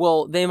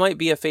 well, they might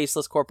be a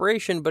faceless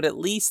corporation, but at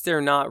least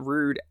they're not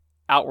rude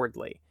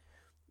outwardly.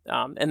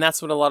 And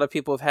that's what a lot of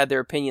people have had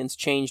their opinions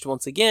changed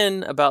once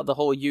again about the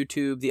whole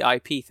YouTube, the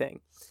IP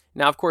thing.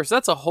 Now, of course,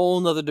 that's a whole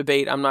nother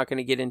debate I'm not going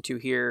to get into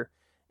here.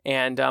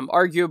 And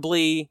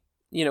arguably,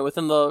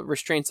 within the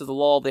restraints of the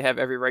law, they have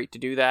every right to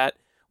do that.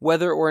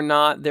 Whether or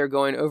not they're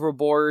going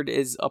overboard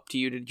is up to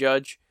you to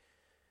judge.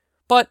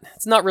 But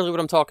it's not really what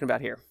I'm talking about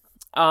here.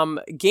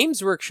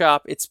 Games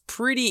Workshop, it's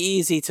pretty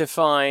easy to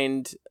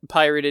find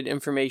pirated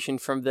information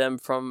from them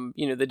from,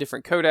 the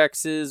different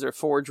codexes or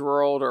Forge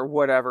World or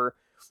whatever.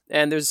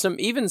 And there's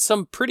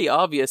some pretty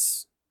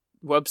obvious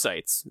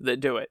websites that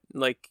do it.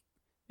 Like,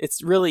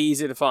 it's really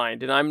easy to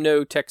find. And I'm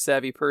no tech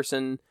savvy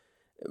person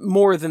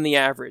more than the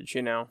average,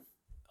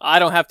 I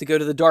don't have to go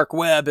to the dark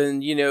web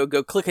and,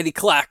 go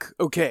clickety-clack,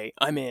 okay,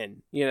 I'm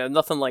in.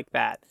 Nothing like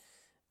that.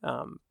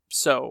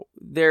 So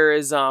there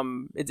is,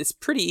 it's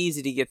pretty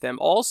easy to get them.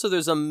 Also,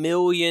 there's a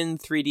million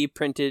 3D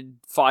printed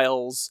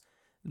files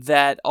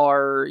that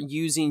are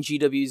using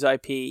GW's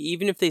IP.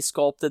 Even if they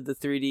sculpted the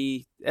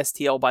 3D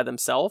STL by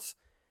themselves,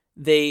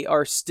 they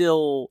are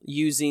still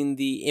using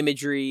the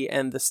imagery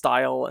and the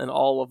style and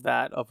all of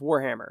that of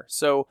Warhammer.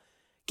 So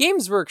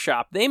Games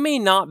Workshop, they may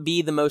not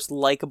be the most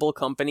likable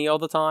company all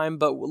the time,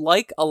 but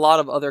like a lot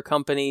of other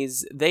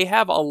companies, they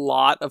have a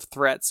lot of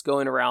threats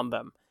going around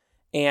them.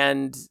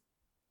 And,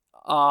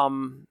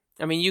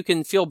 you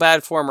can feel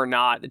bad for them or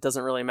not, it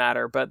doesn't really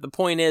matter, but the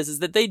point is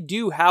that they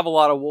do have a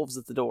lot of wolves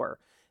at the door.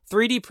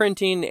 3D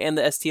printing and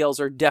the STLs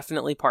are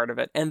definitely part of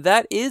it, and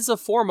that is a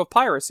form of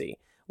piracy.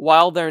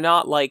 While they're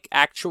not,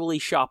 actually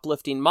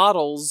shoplifting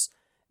models,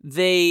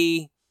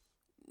 they're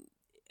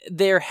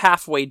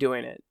halfway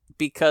doing it.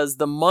 Because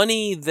the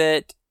money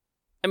that...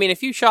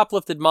 if you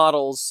shoplifted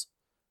models,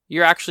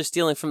 you're actually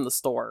stealing from the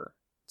store.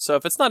 So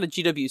if it's not a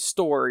GW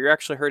store, you're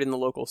actually hurting the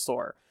local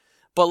store.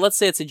 But let's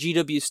say it's a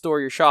GW store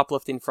you're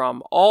shoplifting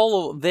from.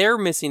 All they're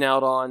missing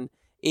out on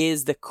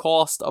is the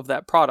cost of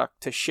that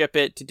product to ship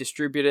it, to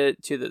distribute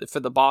it, for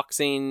the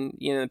boxing,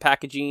 the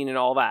packaging and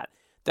all that.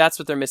 That's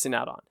what they're missing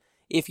out on.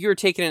 If you're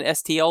taking an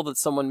STL that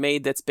someone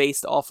made that's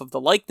based off of the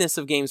likeness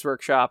of Games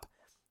Workshop,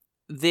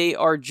 they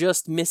are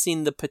just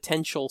missing the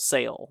potential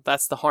sale.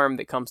 That's the harm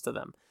that comes to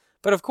them.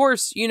 But of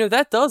course,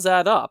 that does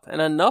add up,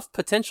 and enough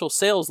potential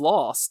sales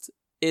lost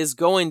is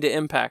going to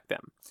impact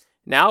them.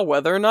 Now,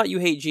 whether or not you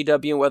hate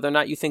GW and whether or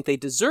not you think they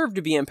deserve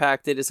to be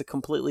impacted is a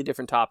completely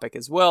different topic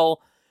as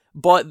well,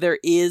 but there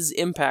is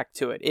impact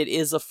to it. It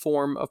is a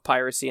form of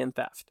piracy and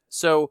theft.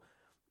 So,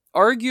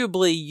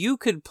 arguably, you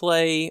could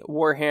play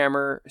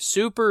Warhammer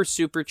super,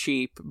 super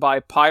cheap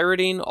by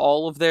pirating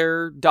all of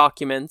their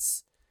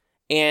documents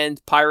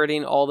and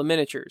pirating all the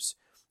miniatures.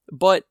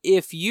 But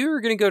if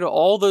you're going to go to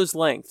all those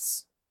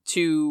lengths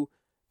to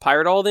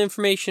pirate all the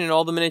information and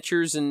all the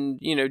miniatures and,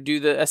 do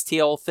the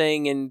STL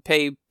thing and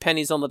pay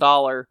pennies on the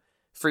dollar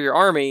for your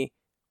army,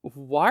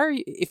 why are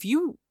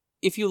you,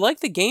 if you like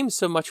the game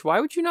so much, why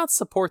would you not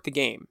support the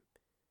game?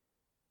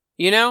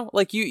 You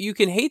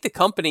can hate the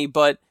company,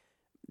 but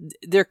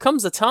there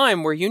comes a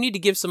time where you need to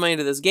give some money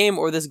to this game,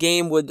 or this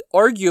game would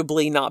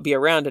arguably not be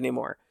around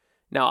anymore.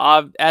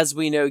 Now, as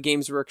we know,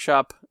 Games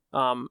Workshop,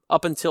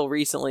 up until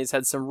recently, has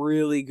had some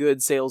really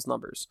good sales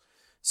numbers.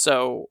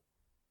 So,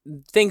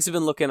 things have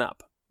been looking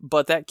up,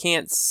 but that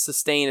can't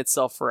sustain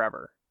itself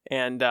forever.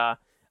 And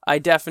I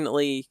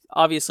definitely,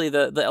 obviously,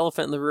 the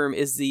elephant in the room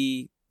is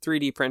the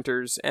 3D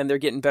printers, and they're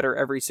getting better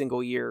every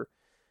single year.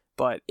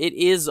 But it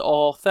is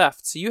all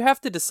theft. So you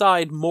have to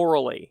decide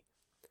morally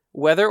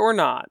whether or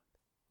not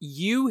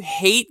you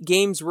hate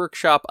Games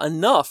Workshop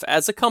enough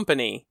as a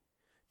company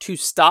to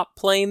stop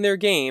playing their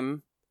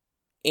game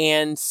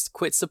and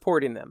quit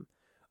supporting them.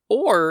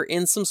 Or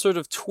in some sort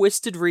of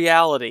twisted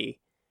reality,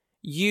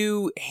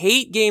 you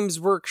hate Games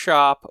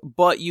Workshop,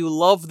 but you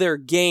love their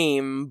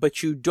game,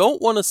 but you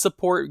don't want to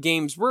support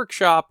Games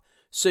Workshop,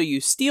 so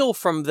you steal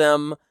from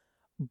them,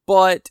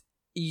 but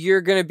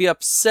you're going to be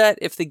upset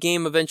if the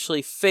game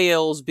eventually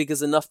fails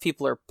because enough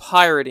people are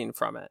pirating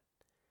from it.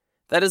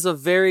 That is a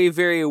very,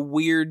 very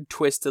weird,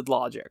 twisted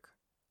logic.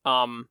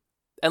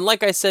 And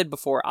like I said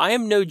before, I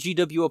am no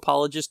GW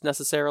apologist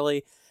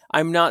necessarily.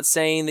 I'm not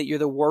saying that you're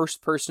the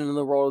worst person in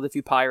the world if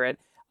you pirate.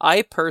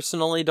 I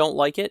personally don't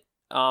like it,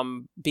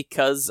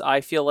 because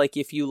I feel like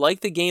if you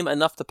like the game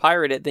enough to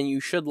pirate it, then you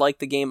should like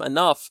the game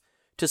enough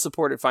to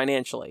support it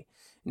financially.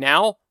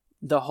 Now,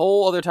 the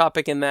whole other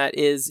topic in that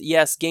is,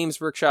 yes, Games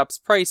Workshop's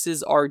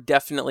prices are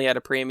definitely at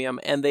a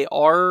premium, and they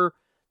are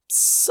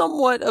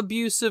somewhat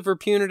abusive or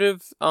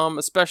punitive,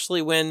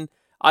 especially when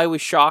I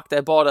was shocked.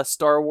 I bought a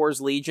Star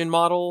Wars Legion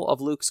model of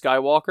Luke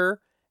Skywalker,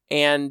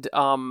 and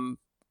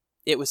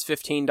it was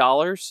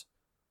 $15,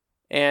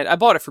 and I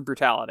bought it for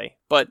brutality,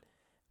 but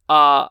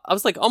I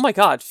was like, oh my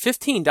god,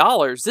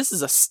 $15, this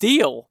is a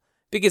steal,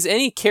 because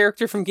any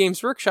character from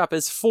Games Workshop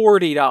is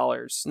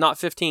 $40, not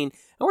 $15, and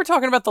we're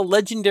talking about the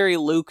legendary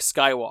Luke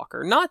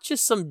Skywalker, not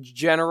just some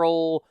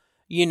general,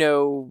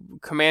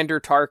 Commander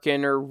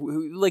Tarkin or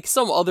like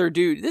some other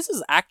dude. This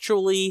is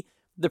actually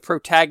the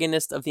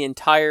protagonist of the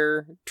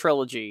entire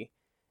trilogy,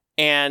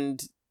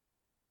 and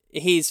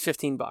he's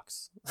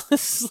 $15.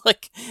 This is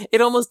like,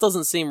 it almost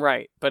doesn't seem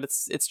right, but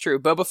it's true.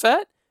 Boba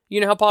Fett, you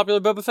know how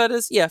popular Boba Fett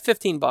is? Yeah,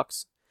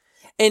 $15.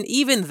 And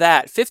even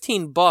that,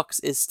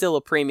 $15 is still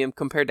a premium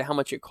compared to how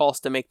much it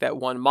costs to make that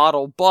one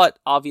model, but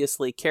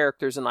obviously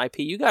characters and IP,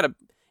 you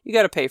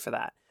gotta pay for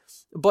that.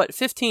 But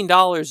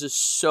 $15 is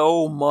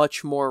so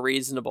much more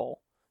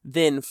reasonable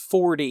than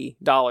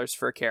 $40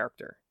 for a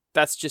character.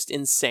 That's just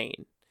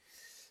insane.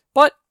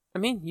 But, I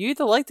mean, you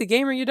either like the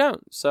game or you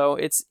don't. So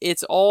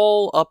it's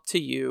all up to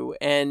you.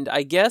 And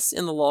I guess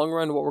in the long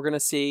run, what we're going to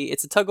see,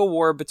 it's a tug of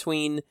war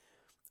between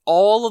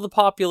all of the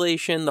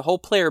population, the whole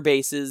player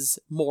base's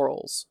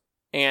morals.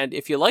 And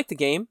if you like the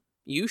game,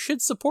 you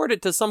should support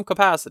it to some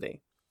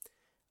capacity.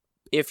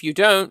 If you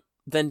don't,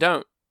 then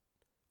don't.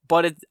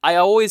 But I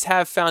always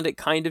have found it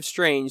kind of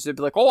strange. They'd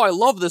be like, oh, I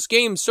love this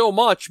game so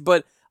much,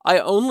 but I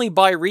only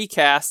buy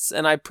recasts,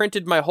 and I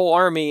printed my whole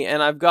army,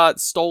 and I've got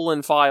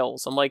stolen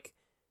files. I'm like,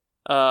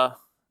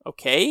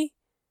 okay?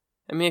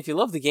 I mean, if you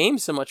love the game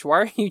so much, why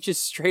are you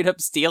just straight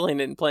up stealing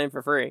it and playing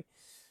for free?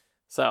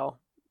 So,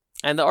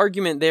 and the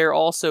argument there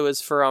also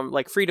is for,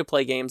 like,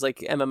 free-to-play games, like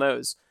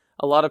MMOs.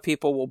 A lot of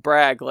people will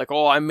brag, like,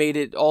 oh, I made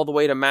it all the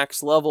way to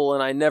max level,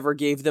 and I never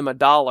gave them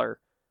 $1.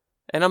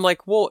 And I'm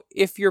like, well,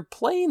 if you're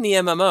playing the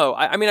MMO,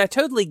 I mean, I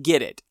totally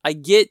get it. I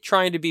get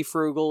trying to be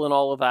frugal and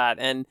all of that.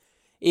 And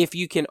if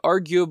you can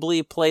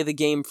arguably play the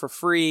game for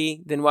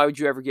free, then why would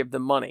you ever give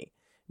them money?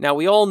 Now,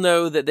 we all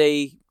know that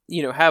they,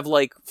 have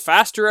like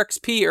faster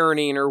XP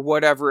earning or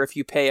whatever if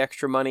you pay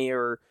extra money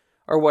or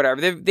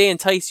whatever. They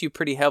entice you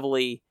pretty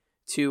heavily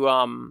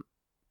to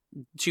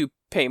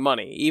pay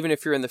money, even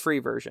if you're in the free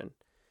version.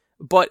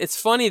 But it's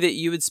funny that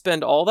you would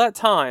spend all that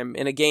time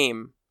in a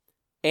game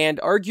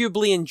and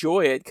arguably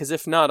enjoy it, because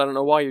if not, I don't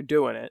know why you're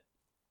doing it,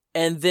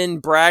 and then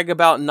brag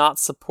about not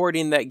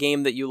supporting that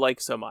game that you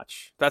like so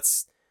much.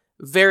 That's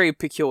very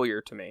peculiar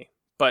to me.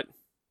 but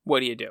what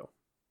do you do?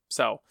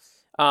 So,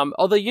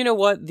 although you know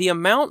what,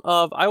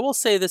 I will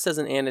say this as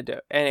an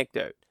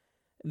anecdote,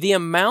 the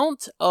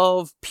amount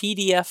of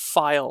PDF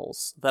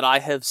files that I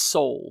have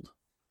sold,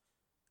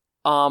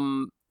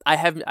 I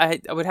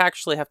would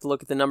actually have to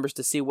look at the numbers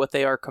to see what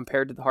they are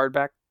compared to the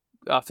hardback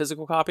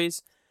physical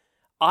copies.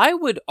 I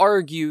would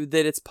argue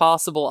that it's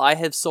possible I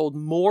have sold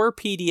more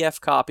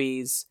PDF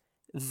copies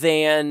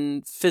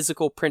than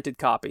physical printed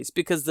copies,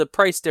 because the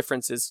price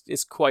difference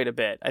is quite a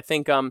bit. I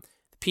think the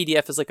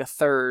PDF is like a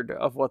third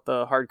of what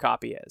the hard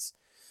copy is.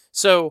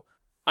 So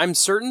I'm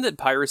certain that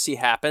piracy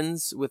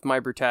happens with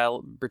my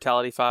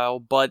brutality file,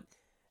 but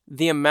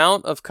the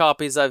amount of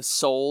copies I've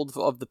sold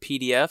of the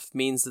PDF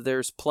means that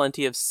there's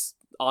plenty of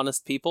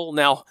honest people.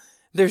 Now,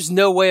 there's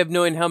no way of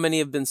knowing how many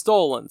have been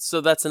stolen, so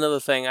that's another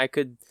thing.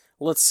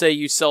 Let's say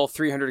you sell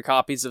 300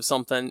 copies of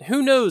something.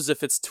 Who knows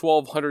if it's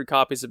 1,200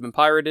 copies have been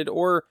pirated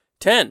or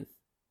 10?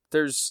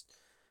 There's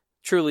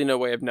truly no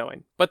way of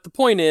knowing. But the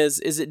point is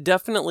it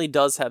definitely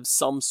does have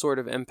some sort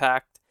of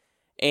impact,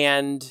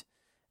 and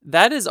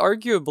that is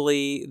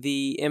arguably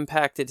the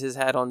impact it has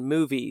had on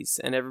movies.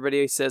 And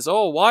everybody says,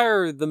 oh, why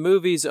are the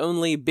movies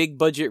only big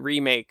budget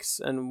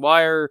remakes? And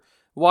why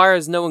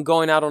is no one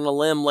going out on a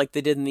limb like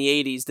they did in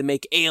the 80s to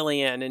make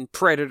Alien and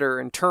Predator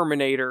and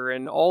Terminator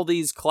and all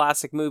these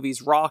classic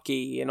movies,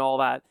 Rocky and all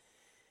that?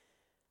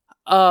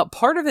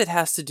 Part of it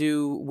has to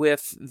do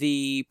with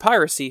the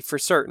piracy for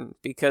certain,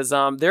 because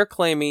they're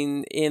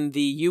claiming in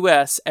the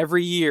US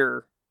every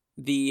year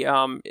the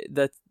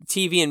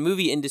TV and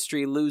movie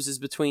industry loses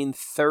between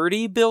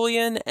 $30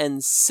 billion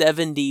and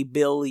 $70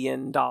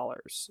 billion.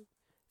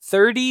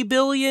 $30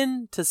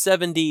 billion to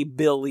 $70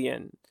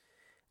 billion.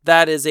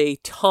 That is a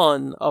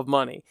ton of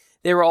money.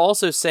 They were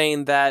also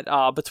saying that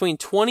between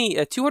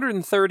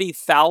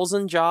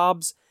 230,000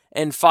 jobs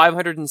and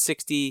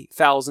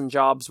 560,000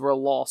 jobs were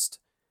lost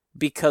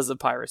because of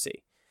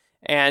piracy.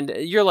 And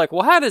you're like,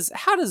 well, how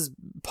does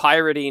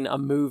pirating a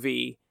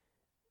movie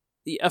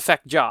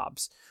affect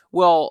jobs?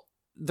 Well,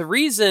 the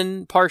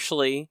reason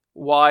partially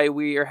why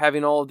we are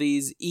having all of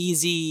these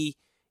easy,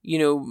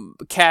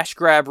 cash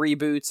grab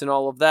reboots and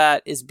all of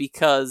that is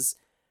because,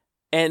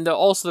 and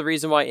also the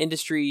reason why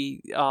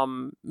industry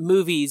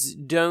movies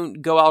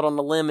don't go out on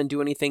a limb and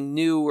do anything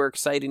new or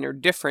exciting or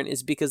different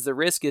is because the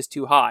risk is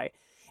too high.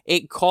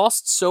 It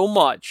costs so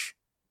much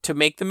to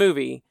make the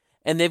movie,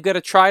 and they've got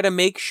to try to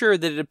make sure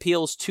that it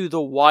appeals to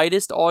the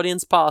widest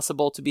audience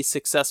possible to be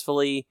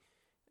successfully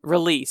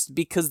released,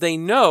 because they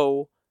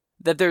know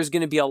that there's going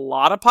to be a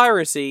lot of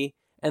piracy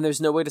and there's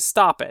no way to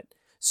stop it.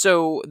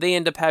 So they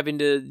end up having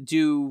to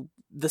do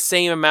the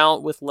same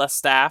amount with less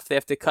staff. They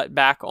have to cut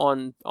back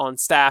on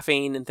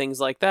staffing and things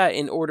like that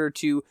in order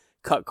to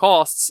cut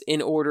costs, in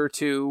order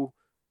to,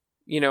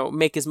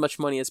 make as much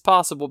money as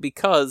possible,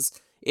 because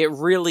it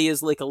really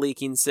is like a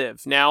leaking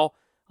sieve. Now,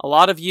 a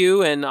lot of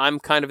you, and I'm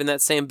kind of in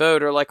that same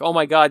boat, are like, oh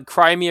my God,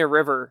 cry me a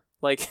river.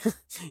 Like,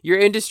 your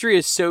industry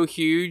is so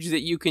huge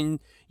that you can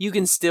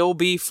still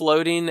be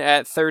floating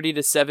at $30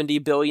 to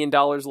 $70 billion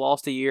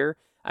lost a year.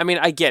 I mean,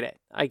 I get it.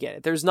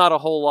 There's not a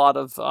whole lot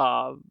of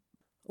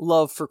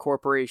love for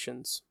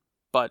corporations.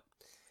 But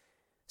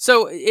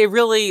so it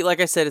really,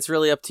 like I said, it's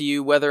really up to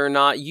you whether or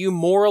not you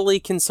morally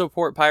can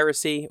support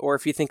piracy, or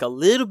if you think a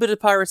little bit of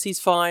piracy is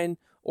fine,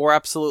 or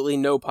absolutely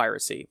no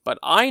piracy. But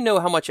I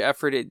know how much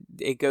effort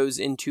it goes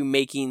into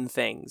making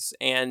things,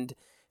 and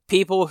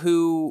people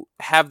who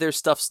have their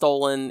stuff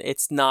stolen,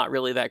 it's not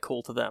really that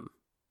cool to them.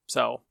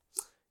 So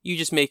you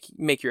just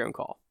make your own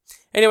call.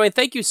 Anyway,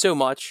 thank you so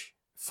much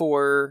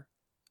for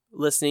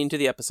listening to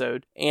the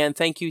episode, and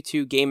thank you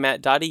to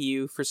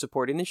GameMat.eu for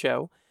supporting the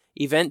show.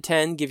 Event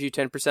 10 gives you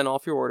 10%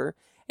 off your order,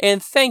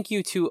 and thank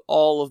you to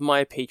all of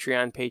my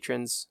Patreon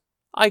patrons.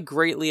 I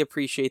greatly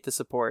appreciate the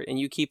support, and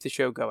you keep the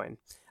show going.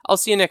 I'll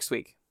see you next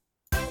week.